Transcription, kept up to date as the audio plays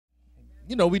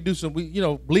we do some,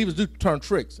 believers do turn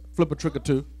tricks, flip a trick or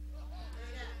two.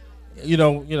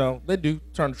 They do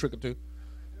turn a trick or two.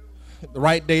 The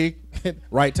right day,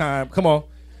 right time. Come on,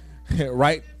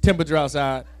 right temperature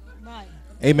outside. Right.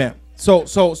 Amen. So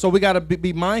we got to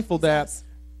be mindful that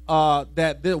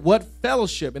what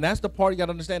fellowship, and that's the part you got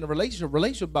to understand. The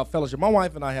relationship about fellowship. My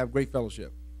wife and I have great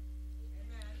fellowship.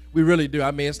 We really do.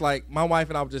 I mean, it's like my wife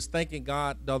and I were just thanking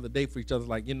God the other day for each other.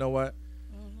 Like, you know what?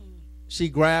 She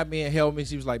grabbed me and held me.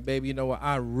 She was like, baby, you know what?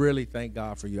 I really thank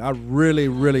God for you. I really,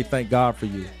 really thank God for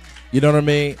you. You know what I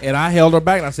mean? And I held her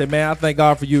back and I said, man, I thank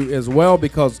God for you as well,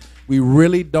 because we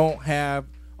really don't have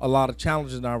a lot of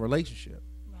challenges in our relationship.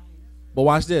 Right. But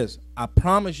watch this. I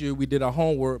promise you we did our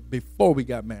homework before we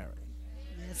got married.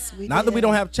 Yes, we Not did. that we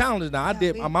don't have challenges now.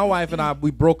 My wife and I, we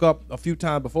broke up a few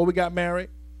times before we got married.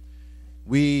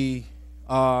 We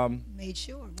made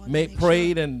sure.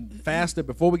 Prayed and fasted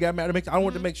before we got married. I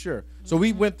wanted to make sure. So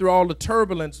we went through all the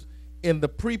turbulence in the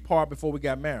pre-part before we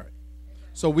got married.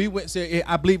 So we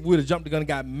I believe we would have jumped the gun and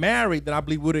got married, then I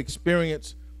believe we would have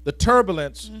experienced the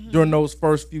turbulence during those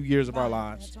first few years of our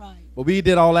lives. That's right. But we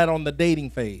did all that on the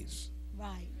dating phase.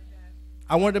 Right.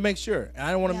 I wanted to make sure. And I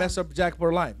didn't want to mess up Jack for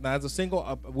her life. Now, as a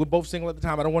single, we're both single at the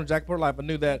time. I don't want Jack for her life. I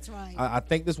knew that. That's right. I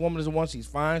think this woman is the one. She's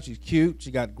fine. She's cute.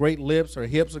 She got great lips. Her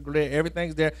hips are great.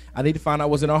 Everything's there. I need to find out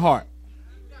what's in her heart.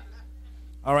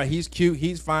 All right, he's cute.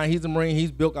 He's fine. He's a Marine.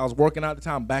 He's built. I was working out at the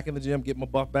time. I'm back in the gym, getting my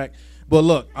buff back. But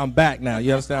look, I'm back now.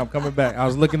 You understand? I'm coming back. I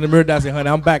was looking in the mirror and I said, honey,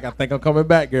 I'm back. I think I'm coming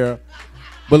back, girl.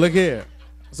 But look here.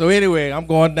 So anyway, I'm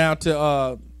going down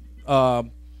to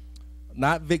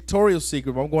not Victoria's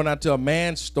Secret, but I'm going out to a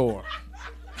man's store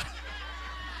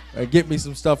and get me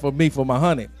some stuff for me for my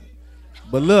honey.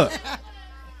 But look.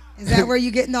 Is that where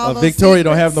you getting all those Victoria secrets?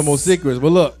 don't have no more secrets.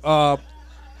 But look, talk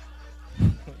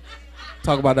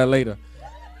about that later.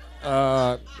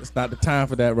 It's not the time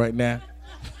for that right now.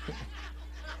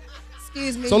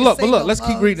 Excuse me. So look, let's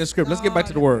keep reading the script. Let's get back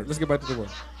to the word.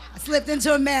 I slipped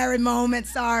into a married moment.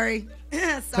 Sorry.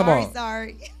 Come on.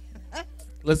 Sorry.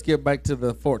 Let's get back to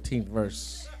the 14th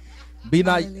verse.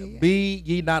 Be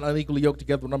ye not unequally yoked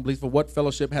together with unbelief. For what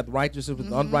fellowship hath righteousness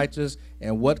with unrighteous,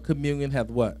 and what communion hath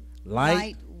what?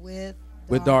 Light with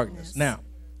darkness. Now,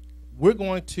 we're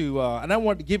going to, and I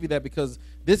wanted to give you that because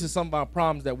this is some of our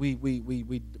problems that we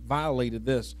violated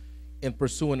this in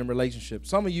pursuing a relationship.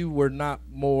 Some of you were not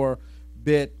more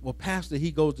bit, well, pastor,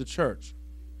 he goes to church.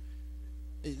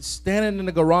 Standing in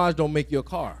the garage don't make you a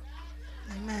car.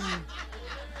 Amen.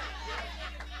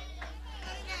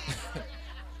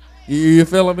 You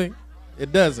feeling me?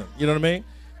 It doesn't. You know what I mean?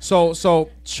 So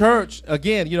church,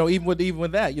 again, even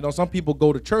with that, some people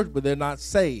go to church, but they're not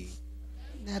saved.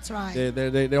 That's right.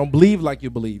 They don't believe like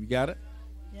you believe. You got it?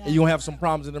 Yeah. And you're going to have some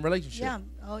problems in the relationship. Yeah.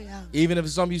 Oh, yeah. Even if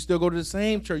some of you still go to the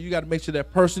same church, you got to make sure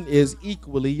that person is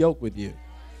equally yoked with you.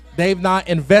 They've not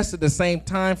invested the same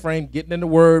time frame getting in the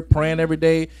Word, praying every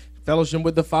day, fellowship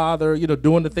with the Father,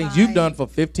 doing the things you've done for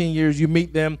 15 years. You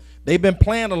meet them. They've been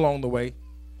playing along the way.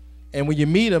 And when you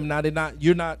meet them, now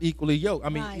you're not equally yoked. I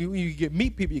mean,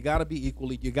 meet people, you gotta be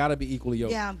equally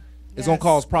yoked. Yeah. It's gonna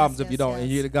cause problems if you don't, and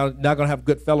you're not gonna have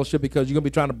good fellowship because you're gonna be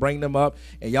trying to bring them up,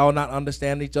 and y'all not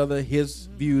understanding each other, his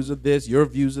views of this, your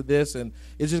views of this, and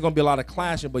it's just gonna be a lot of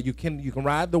clashing. But you can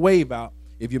ride the wave out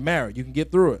if you're married. You can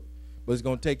get through it, but it's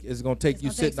gonna take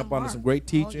you sitting up under some great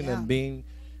teaching and being,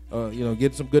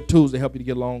 getting some good tools to help you to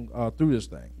get along through this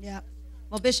thing. Yeah.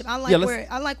 Well, Bishop, I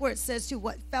like where it says too,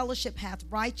 what fellowship hath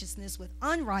righteousness with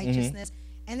unrighteousness,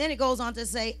 and then it goes on to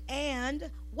say, and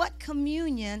what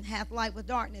communion hath light with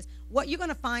darkness. What you're going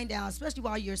to find out, especially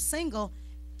while you're single,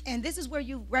 and this is where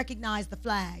you recognize the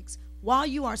flags. While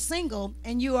you are single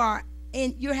and you're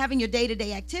having your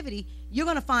day-to-day activity, you're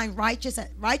going to find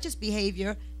righteous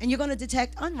behavior, and you're going to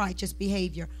detect unrighteous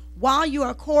behavior. While you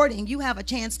are courting, you have a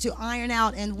chance to iron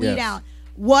out and weed out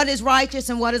what is righteous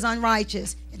and what is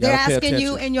unrighteous. They're asking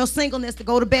you in your singleness to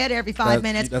go to bed every 5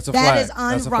 minutes. That is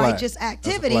unrighteous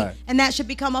activity, and that should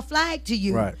become a flag to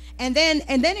you. Right. And then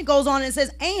it goes on and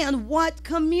says, and what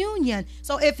communion?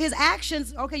 So if his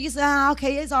actions, okay, you say,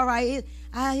 okay, it's all right.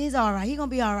 He's all right. He's going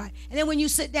to be all right. And then when you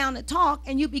sit down to talk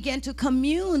and you begin to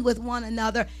commune with one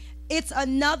another, it's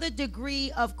another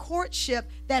degree of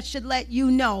courtship that should let you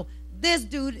know this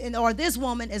dude or this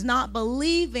woman is not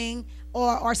believing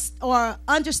or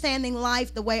understanding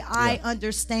life the way I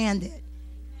understand it.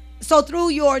 So through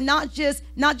your not just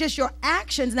your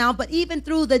actions now, but even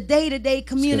through the day-to-day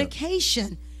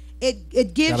communication,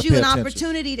 it gives you an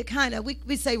opportunity to kind of,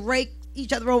 we say rake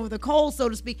each other over the coals, so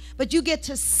to speak, but you get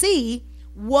to see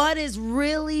what is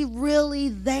really, really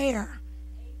there.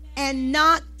 And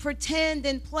not pretend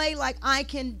and play like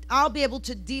I'll be able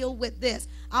to deal with this.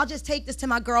 I'll just take this to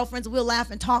my girlfriends, we'll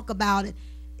laugh and talk about it.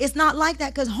 It's not like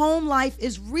that, because home life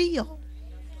is real.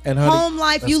 And honey, home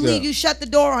life, you leave, you shut the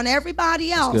door on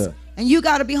everybody else, and you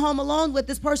got to be home alone with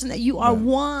this person that you are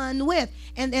one with.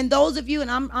 And those of you,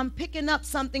 and I'm picking up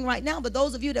something right now, but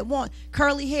those of you that want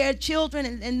curly-haired children,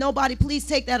 and nobody please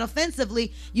take that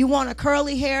offensively, you want a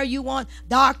curly hair, you want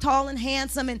dark, tall, and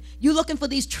handsome, and you're looking for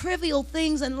these trivial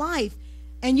things in life,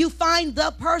 and you find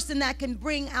the person that can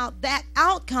bring out that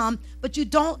outcome, but you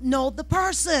don't know the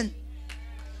person.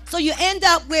 So you end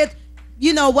up with,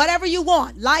 you know, whatever you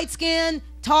want, light skin,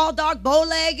 tall, dark,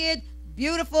 bow-legged,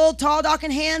 beautiful, tall, dark,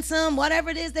 and handsome, whatever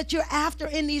it is that you're after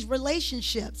in these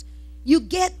relationships. You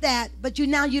get that, but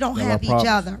now you don't have each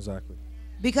other. Exactly.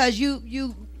 Because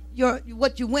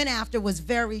what you went after was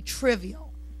very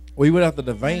trivial. Well, you went after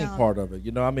the vain part of it.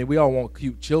 You know, I mean, we all want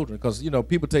cute children, because, you know,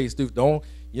 people tell you, Steve, don't,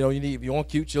 you know, if you want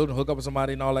cute children, hook up with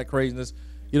somebody and all that craziness.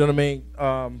 You know what I mean?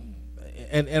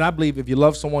 And I believe if you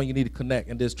love someone, you need to connect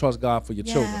and just trust God for your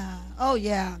children. Oh,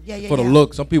 yeah. For the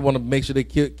look. Some people want to make sure their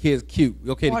kid's cute.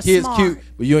 Okay, the kid's cute,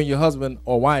 but you and your husband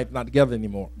or wife not together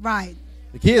anymore. Right.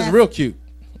 The kid's real cute.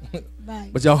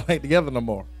 Right. But y'all ain't together no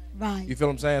more. Right. You feel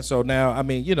what I'm saying? So now, I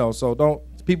mean, you know, so don't,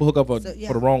 people hook up for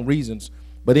the wrong reasons.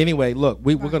 But anyway, look,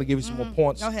 we're going to give you some more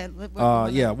points. Go ahead.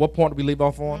 What point did we leave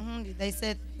off on? They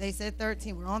said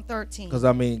 13. We're on 13. Because,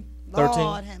 I mean, 13?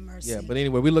 Lord have mercy. Yeah, but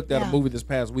anyway, we looked at a movie this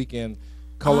past weekend,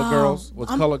 Colored Girls.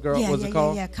 Colored Girls? What's it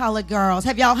called? Yeah, Colored Girls.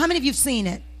 How many of you have seen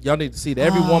it? Y'all need to see that.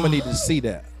 Every woman needs to see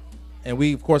that. And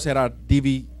we, of course, had our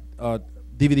DVD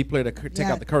player to take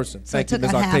out the cursing. So Thank you,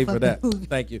 Ms. Octave, for that.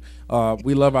 Thank you.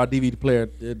 We love our DVD player,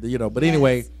 you know. But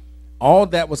anyway, all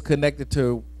that was connected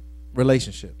to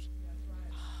relationships.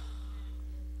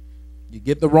 You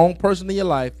get the wrong person in your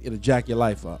life, it'll jack your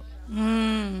life up.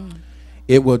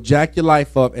 It will jack your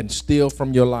life up and steal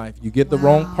from your life. You get the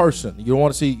wrong person. You don't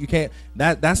want to see. You can't.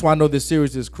 That's why I know this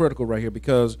series is critical right here,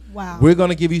 because we're going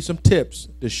to give you some tips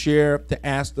to share, to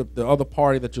ask the other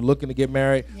party that you're looking to get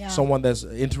married, someone that's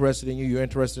interested in you, you're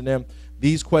interested in them.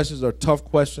 These questions are tough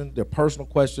questions. They're personal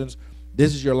questions.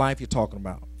 This is your life you're talking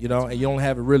about, you know, and you don't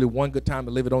have really one good time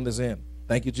to live it on this end.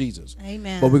 Thank you, Jesus.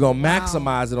 Amen. But we're going to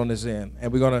maximize it on this end,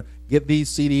 and we're going to get these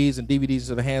CDs and DVDs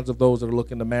to the hands of those that are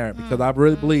looking to marry, because I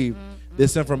really believe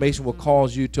this information will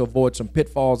cause you to avoid some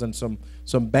pitfalls and some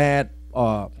bad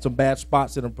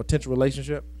spots in a potential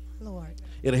relationship. Lord.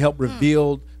 It'll help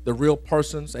reveal the real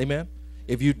persons. Amen.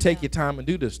 If you take your time and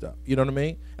do this stuff, you know what I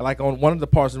mean. And like on one of the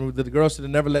parts of the movie, the girl should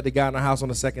have never let the guy in her house on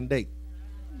a second date.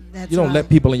 You don't let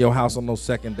people in your house on no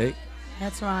second date.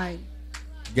 That's right.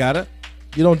 Got it?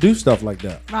 You don't do stuff like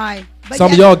that. Right. But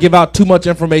some of y'all give out too much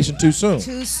information too soon.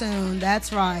 Too soon.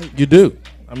 That's right. You do.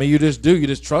 I mean, you just do. You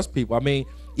just trust people. I mean,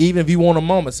 even if you want a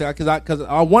moment, because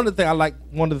one of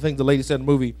the things the lady said in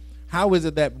the movie, how is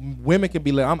it that women can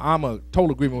be labeled? I'm a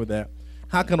total agreement with that.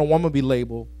 How can a woman be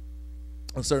labeled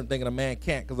a certain thing and a man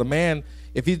can't? Because a man,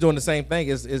 if he's doing the same thing,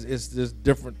 is just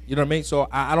different. You know what I mean? So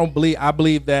I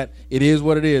believe that it is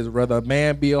what it is, whether a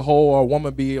man be a hoe or a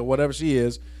woman be or whatever she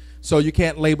is. So you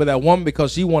can't label that woman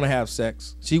because she want to have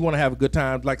sex. She want to have a good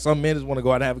time. Like some men just want to go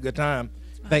out and have a good time.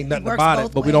 Think nothing about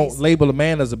it. But we don't label a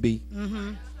man as a B.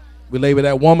 We label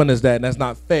that woman as that, and that's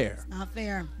not fair. It's not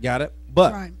fair. Got it?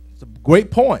 But it's a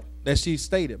great point that she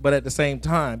stated. But at the same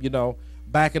time, you know,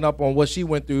 backing up on what she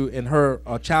went through in her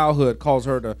childhood caused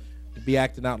her to be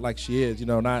acting out like she is. You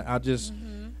know, and I just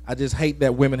hate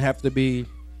that women have to be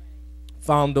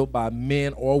fondled by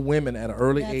men or women at an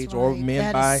early age, or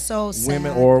men by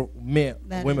women or men,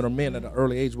 women or men at an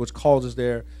early age, which causes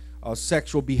their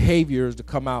sexual behaviors to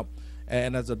come out.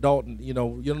 And as an adult, you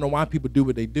know, you don't know why people do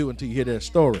what they do until you hear their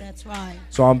story. That's right.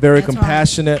 So I'm very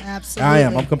compassionate. Right. Absolutely. I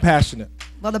am. I'm compassionate.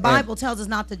 Well, the Bible tells us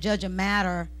not to judge a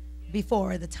matter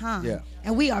before the time. Yeah.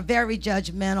 And we are very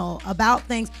judgmental about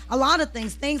things. A lot of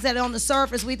things that are on the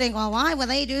surface, we think, well, why would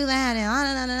they do that?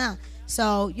 And no.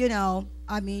 So, you know,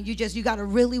 I mean, you got to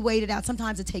really wait it out.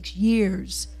 Sometimes it takes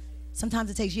years.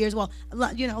 Well,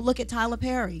 you know, look at Tyler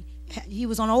Perry. He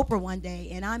was on Oprah one day,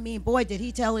 and I mean, boy, did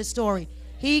he tell his story.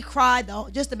 He cried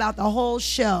just about the whole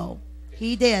show.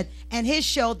 He did. And his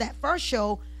show, that first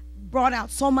show, brought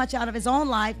out so much out of his own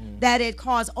life that it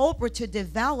caused Oprah to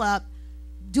develop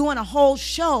doing a whole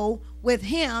show with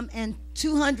him and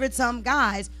 200-some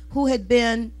guys who had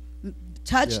been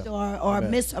touched or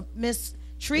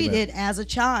mistreated as a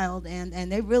child.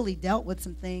 And they really dealt with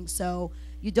some things. So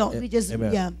you don't, we just,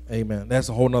 Amen. That's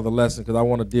a whole nother lesson, because I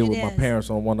want to deal with my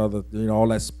parents on one other, you know, all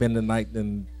that spending night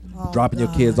and dropping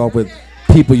your kids off with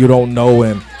people you don't know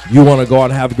and you want to go out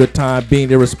and have a good time being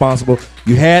irresponsible.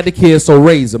 You had the kids, so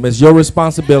raise them. It's your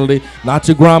responsibility, not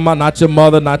your grandma, not your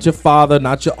mother, not your father,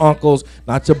 not your uncles,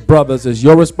 not your brothers. It's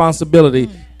your responsibility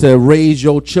to raise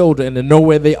your children and to know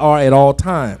where they are at all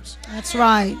times. That's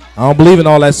right. I don't believe in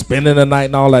all that spending the night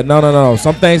and all that. No.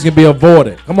 Some things can be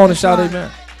avoided. Come on and shout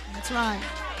amen. That's right.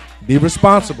 Be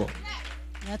responsible.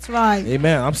 That's right.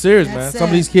 Amen. I'm serious, man. Some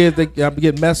of these kids, they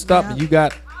get messed up, and you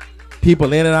got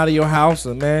people in and out of your house,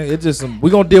 and man, it's just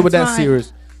we're gonna deal with that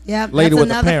serious later with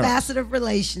the parents. That's another facet of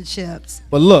relationships.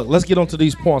 But look, let's get on to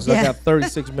these points. I got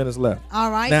 36 minutes left. All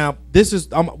right. Now this is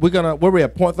where we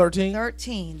at? Point 13.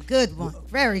 13. Good one.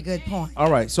 Very good point.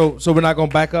 All right. So we're not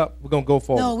gonna back up. We're gonna go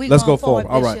forward. No, let's go forward.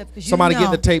 Bishop, all right. Somebody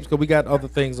get the tapes because we got other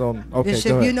things on. Okay. Bishop,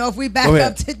 go ahead. you know if we back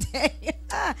up today.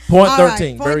 Point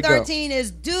 13. Right. Point 13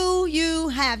 is do you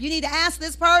have? You need to ask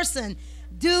this person.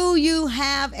 Do you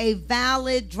have a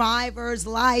valid driver's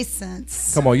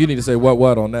license? Come on, you need to say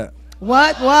what on that.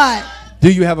 What?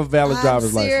 Do you have a valid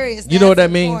driver's license? You know what that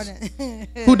means?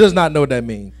 Who does not know what that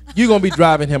means? You're going to be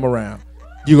driving him around.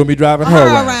 You're going to be driving her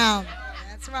around.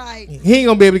 That's right. He ain't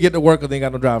going to be able to get to work because he ain't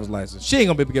got no driver's license. She ain't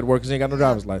going to be able to get to work because he ain't got no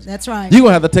driver's license. That's right. You're going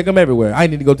to have to take him everywhere. I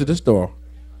need to go to the store.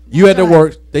 You at the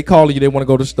work, they call you, they want to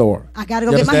go to the store. I got to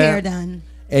go get my hair done.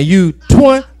 And you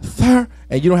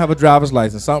and you don't have a driver's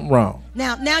license. Something wrong.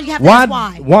 Now you have to ask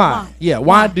why. Why? Yeah.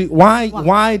 Why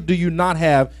do you not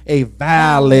have a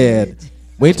valid?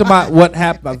 We ain't talking about what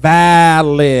happened.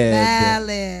 Valid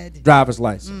driver's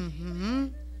license. Mm-hmm.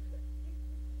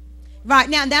 Right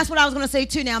now, that's what I was going to say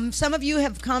too. Now, some of you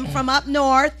have come from up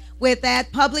north with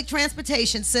that public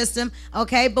transportation system.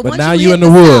 Okay, but once now you in the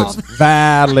woods.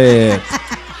 Valid.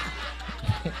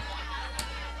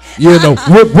 You're in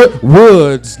the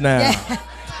woods now.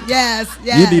 Yes.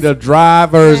 You need a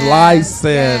driver's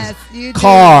license,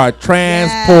 car,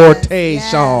 transportation.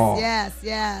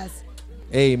 Yes.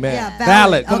 Amen. Yeah,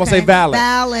 valid. Come on, say valid.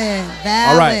 Valid.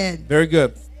 All right. Very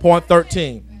good. Point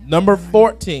 13. Number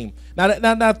 14.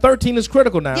 Now 13 is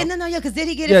critical now. Because did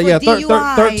he get it for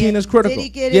DUI? 13 is critical. Did he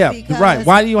get it because right.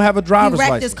 Why do you have a driver's license?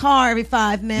 He wrecked his car every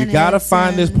 5 minutes. You got to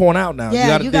find this point out now.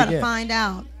 Yeah, you got to find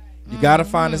out. You gotta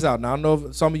find this out. Now I know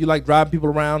if some of you like driving people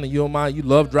around and you don't mind. You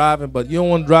love driving, but you don't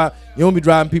want to drive. You don't be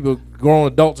driving people, grown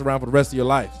adults around for the rest of your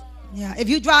life. Yeah. If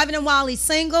you driving him while he's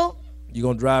single, you're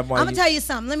gonna drive while. I'm gonna tell you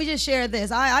something. Let me just share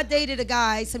this. I dated a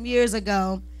guy some years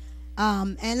ago,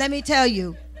 and let me tell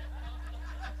you.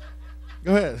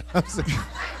 Go ahead.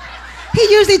 He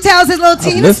usually tells his little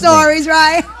Tina stories,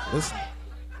 right?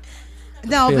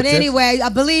 No, but anyway,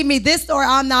 believe me, this story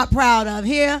I'm not proud of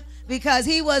here. Because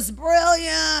he was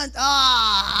brilliant.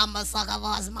 I'm a sucker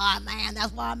for a smart man.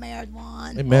 That's why I married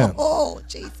one. Amen. Oh,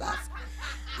 Jesus.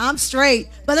 I'm straight.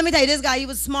 But let me tell you, this guy, he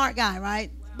was a smart guy,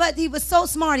 right? But he was so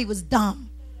smart, he was dumb.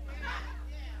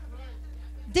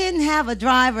 Didn't have a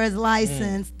driver's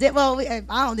license. I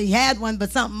don't think he had one,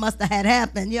 but something must have had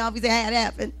happened. You know, obviously had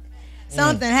happened.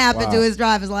 Something happened to his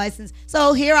driver's license.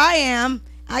 So here I am.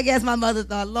 I guess my mother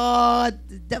thought, Lord,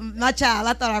 my child,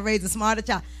 I thought I raised a smarter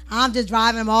child. I'm just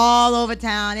driving him all over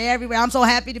town, everywhere. I'm so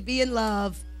happy to be in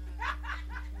love.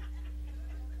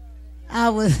 I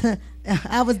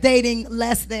was dating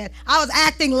less than. I was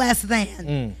acting less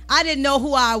than. I didn't know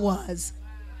who I was.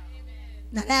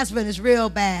 Now that's when it's real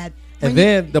bad. And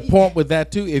then the point with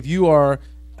that too, if you are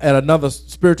at another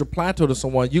spiritual plateau to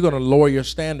someone, you're going to lower your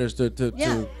standards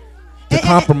to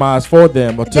compromise for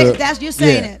them or to. That's you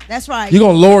saying it. That's right.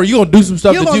 You're gonna do some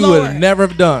stuff that you would never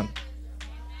have done.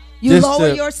 You lower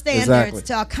your standards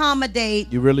to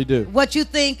accommodate. You really do. What you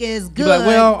think is good. You're like,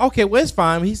 well, it's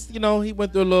fine. He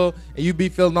went through a little, and you be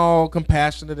feeling all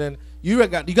compassionate, and you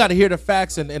got to hear the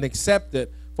facts and accept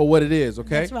it for what it is.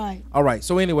 Okay. That's right. All right.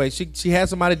 So anyway, she had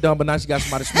somebody dumb, but now she got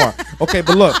somebody smart. Okay,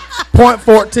 but look, point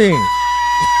 14.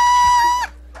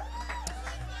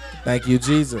 Thank you,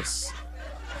 Jesus.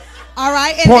 All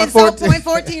right, and so point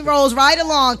 14 rolls right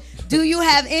along. Do you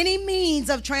have any means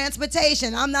of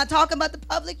transportation? I'm not talking about the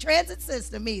public transit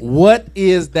system either. What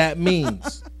is that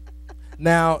means?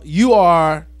 Now, you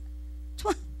are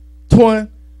 20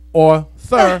 or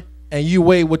 30, and you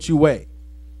weigh what you weigh.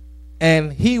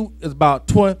 And he is about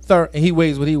 20, 30, and he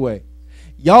weighs what he weighs.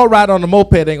 Y'all ride on the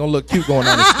moped ain't going to look cute going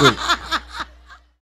down the street.